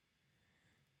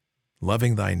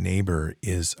 Loving thy neighbor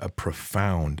is a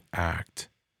profound act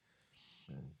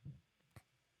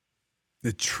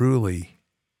that truly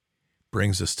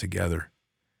brings us together.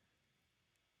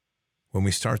 When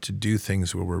we start to do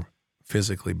things where we're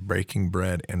physically breaking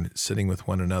bread and sitting with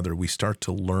one another, we start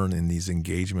to learn in these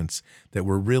engagements that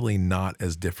we're really not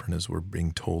as different as we're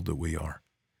being told that we are.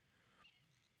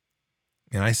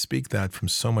 And I speak that from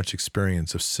so much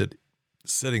experience of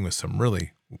sitting with some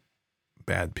really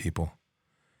bad people.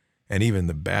 And even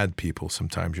the bad people,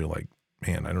 sometimes you're like,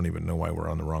 man, I don't even know why we're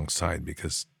on the wrong side,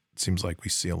 because it seems like we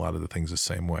see a lot of the things the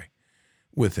same way,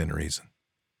 within reason.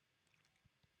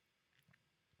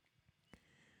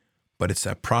 But it's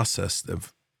that process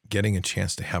of getting a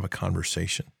chance to have a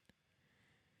conversation.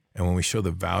 And when we show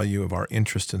the value of our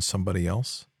interest in somebody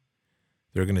else,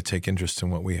 they're going to take interest in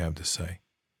what we have to say.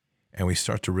 And we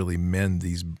start to really mend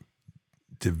these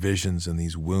divisions and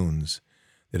these wounds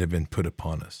that have been put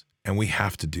upon us. And we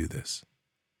have to do this.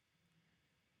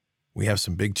 We have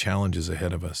some big challenges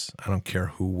ahead of us. I don't care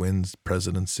who wins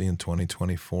presidency in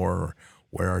 2024 or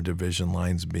where our division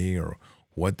lines be or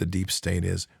what the deep state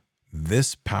is.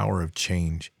 This power of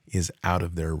change is out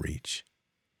of their reach.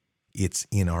 It's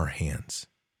in our hands.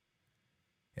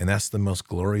 And that's the most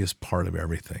glorious part of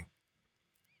everything.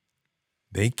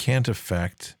 They can't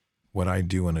affect what I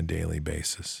do on a daily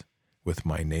basis with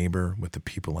my neighbor, with the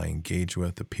people I engage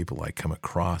with, the people I come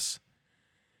across,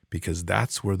 because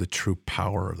that's where the true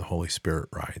power of the Holy Spirit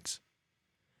rides.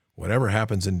 Whatever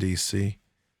happens in D.C.,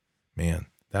 man,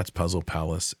 that's Puzzle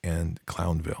Palace and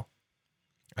Clownville.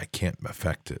 I can't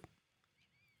affect it.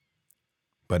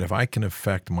 But if I can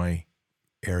affect my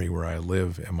area where I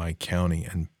live and my county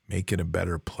and make it a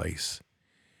better place,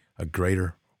 a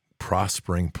greater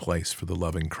prospering place for the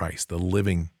loving Christ, the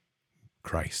living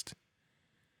Christ,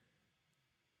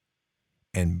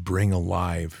 and bring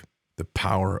alive the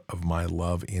power of my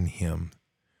love in him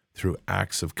through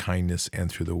acts of kindness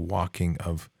and through the walking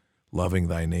of loving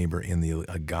thy neighbor in the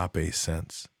agape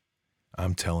sense,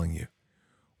 I'm telling you,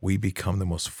 we become the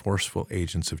most forceful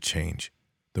agents of change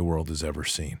the world has ever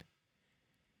seen.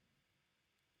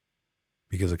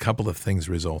 Because a couple of things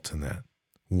result in that.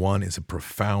 One is a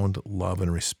profound love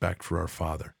and respect for our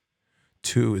Father.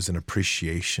 Two is an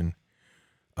appreciation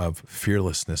of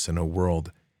fearlessness in a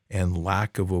world and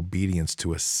lack of obedience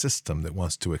to a system that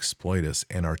wants to exploit us,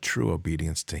 and our true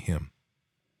obedience to him.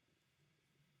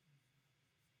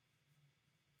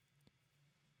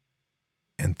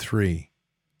 And three,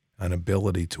 an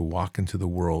ability to walk into the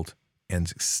world and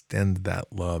extend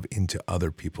that love into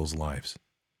other people's lives.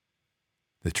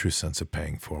 The true sense of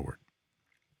paying forward.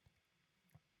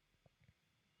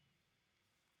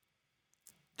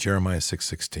 Jeremiah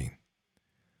 6:16.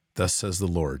 Thus says the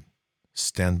Lord,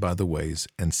 stand by the ways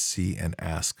and see and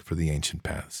ask for the ancient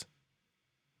paths,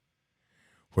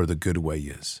 where the good way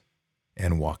is,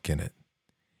 and walk in it,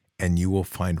 and you will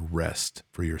find rest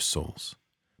for your souls.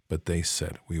 But they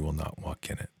said, we will not walk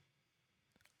in it.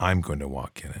 I'm going to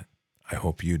walk in it. I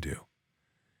hope you do.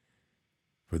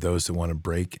 For those that want to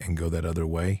break and go that other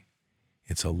way,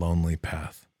 it's a lonely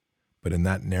path. But in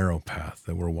that narrow path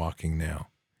that we're walking now,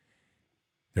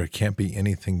 there can't be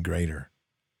anything greater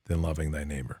than loving thy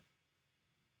neighbor.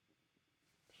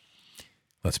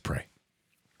 Let's pray.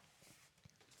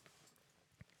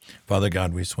 Father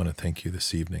God, we just want to thank you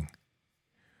this evening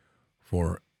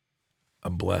for a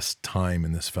blessed time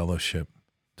in this fellowship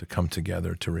to come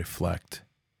together, to reflect,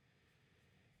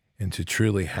 and to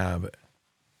truly have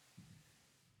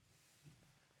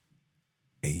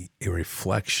a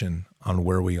reflection on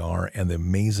where we are and the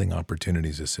amazing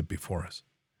opportunities that sit before us.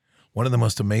 One of the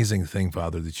most amazing things,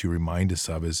 Father, that you remind us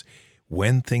of is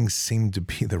when things seem to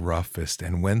be the roughest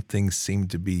and when things seem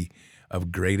to be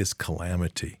of greatest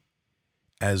calamity,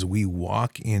 as we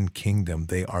walk in kingdom,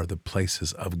 they are the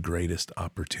places of greatest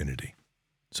opportunity.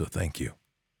 So thank you.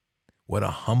 What a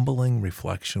humbling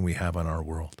reflection we have on our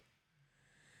world.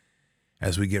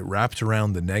 As we get wrapped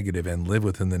around the negative and live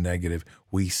within the negative,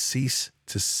 we cease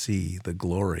to see the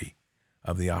glory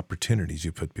of the opportunities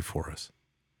you put before us.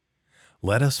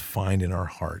 Let us find in our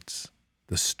hearts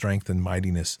the strength and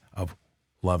mightiness of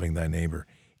loving thy neighbor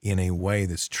in a way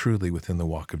that's truly within the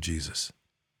walk of Jesus.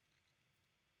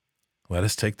 Let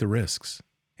us take the risks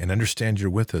and understand you're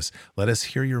with us. Let us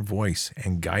hear your voice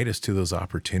and guide us to those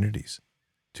opportunities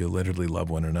to literally love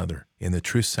one another in the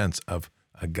true sense of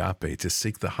agape, to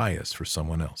seek the highest for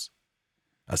someone else,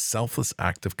 a selfless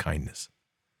act of kindness.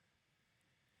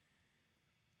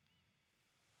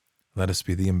 Let us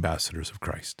be the ambassadors of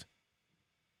Christ.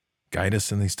 Guide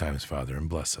us in these times, Father, and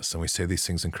bless us. And we say these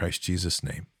things in Christ Jesus'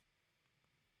 name.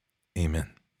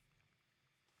 Amen.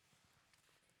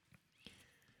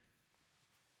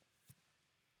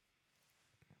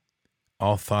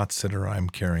 All thoughts that I'm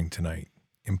carrying tonight,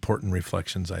 important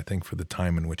reflections, I think, for the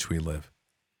time in which we live.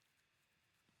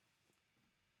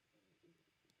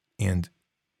 And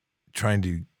trying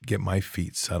to get my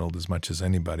feet settled as much as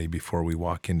anybody before we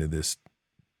walk into this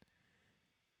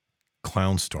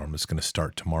clown storm that's going to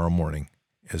start tomorrow morning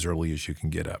as early as you can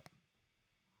get up.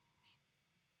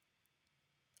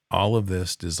 All of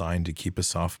this designed to keep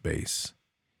us off base,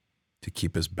 to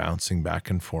keep us bouncing back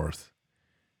and forth,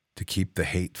 to keep the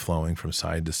hate flowing from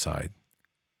side to side.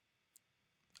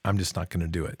 I'm just not going to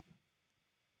do it.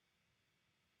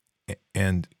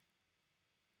 And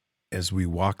as we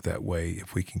walk that way,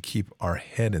 if we can keep our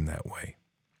head in that way,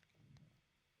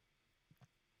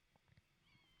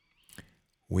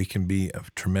 we can be a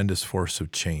tremendous force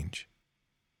of change.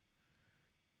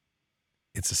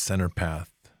 It's a center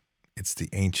path. It's the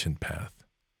ancient path.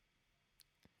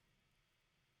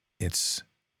 It's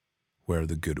where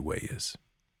the good way is.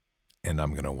 And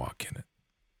I'm going to walk in it.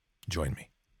 Join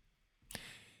me.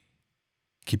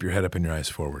 Keep your head up and your eyes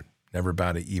forward. Never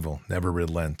bow to evil. Never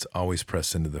relent. Always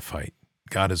press into the fight.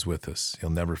 God is with us. He'll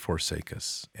never forsake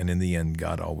us. And in the end,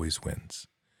 God always wins.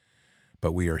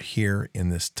 But we are here in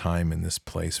this time, in this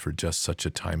place, for just such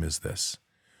a time as this.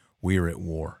 We are at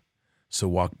war. So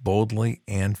walk boldly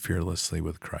and fearlessly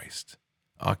with Christ.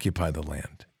 Occupy the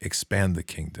land. Expand the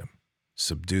kingdom.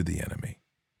 Subdue the enemy.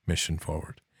 Mission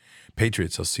forward.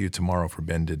 Patriots, I'll see you tomorrow for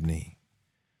Bended Knee.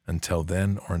 Until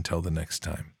then, or until the next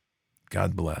time,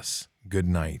 God bless. Good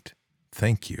night.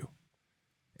 Thank you.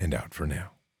 And out for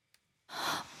now.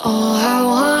 Oh, I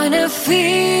wanna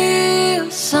feel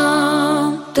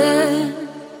something.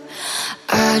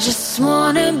 I just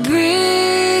wanna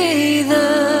breathe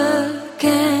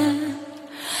again.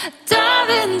 Dive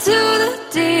into the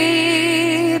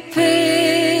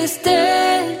deepest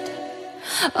end.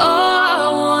 Oh, I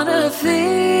wanna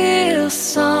feel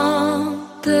something.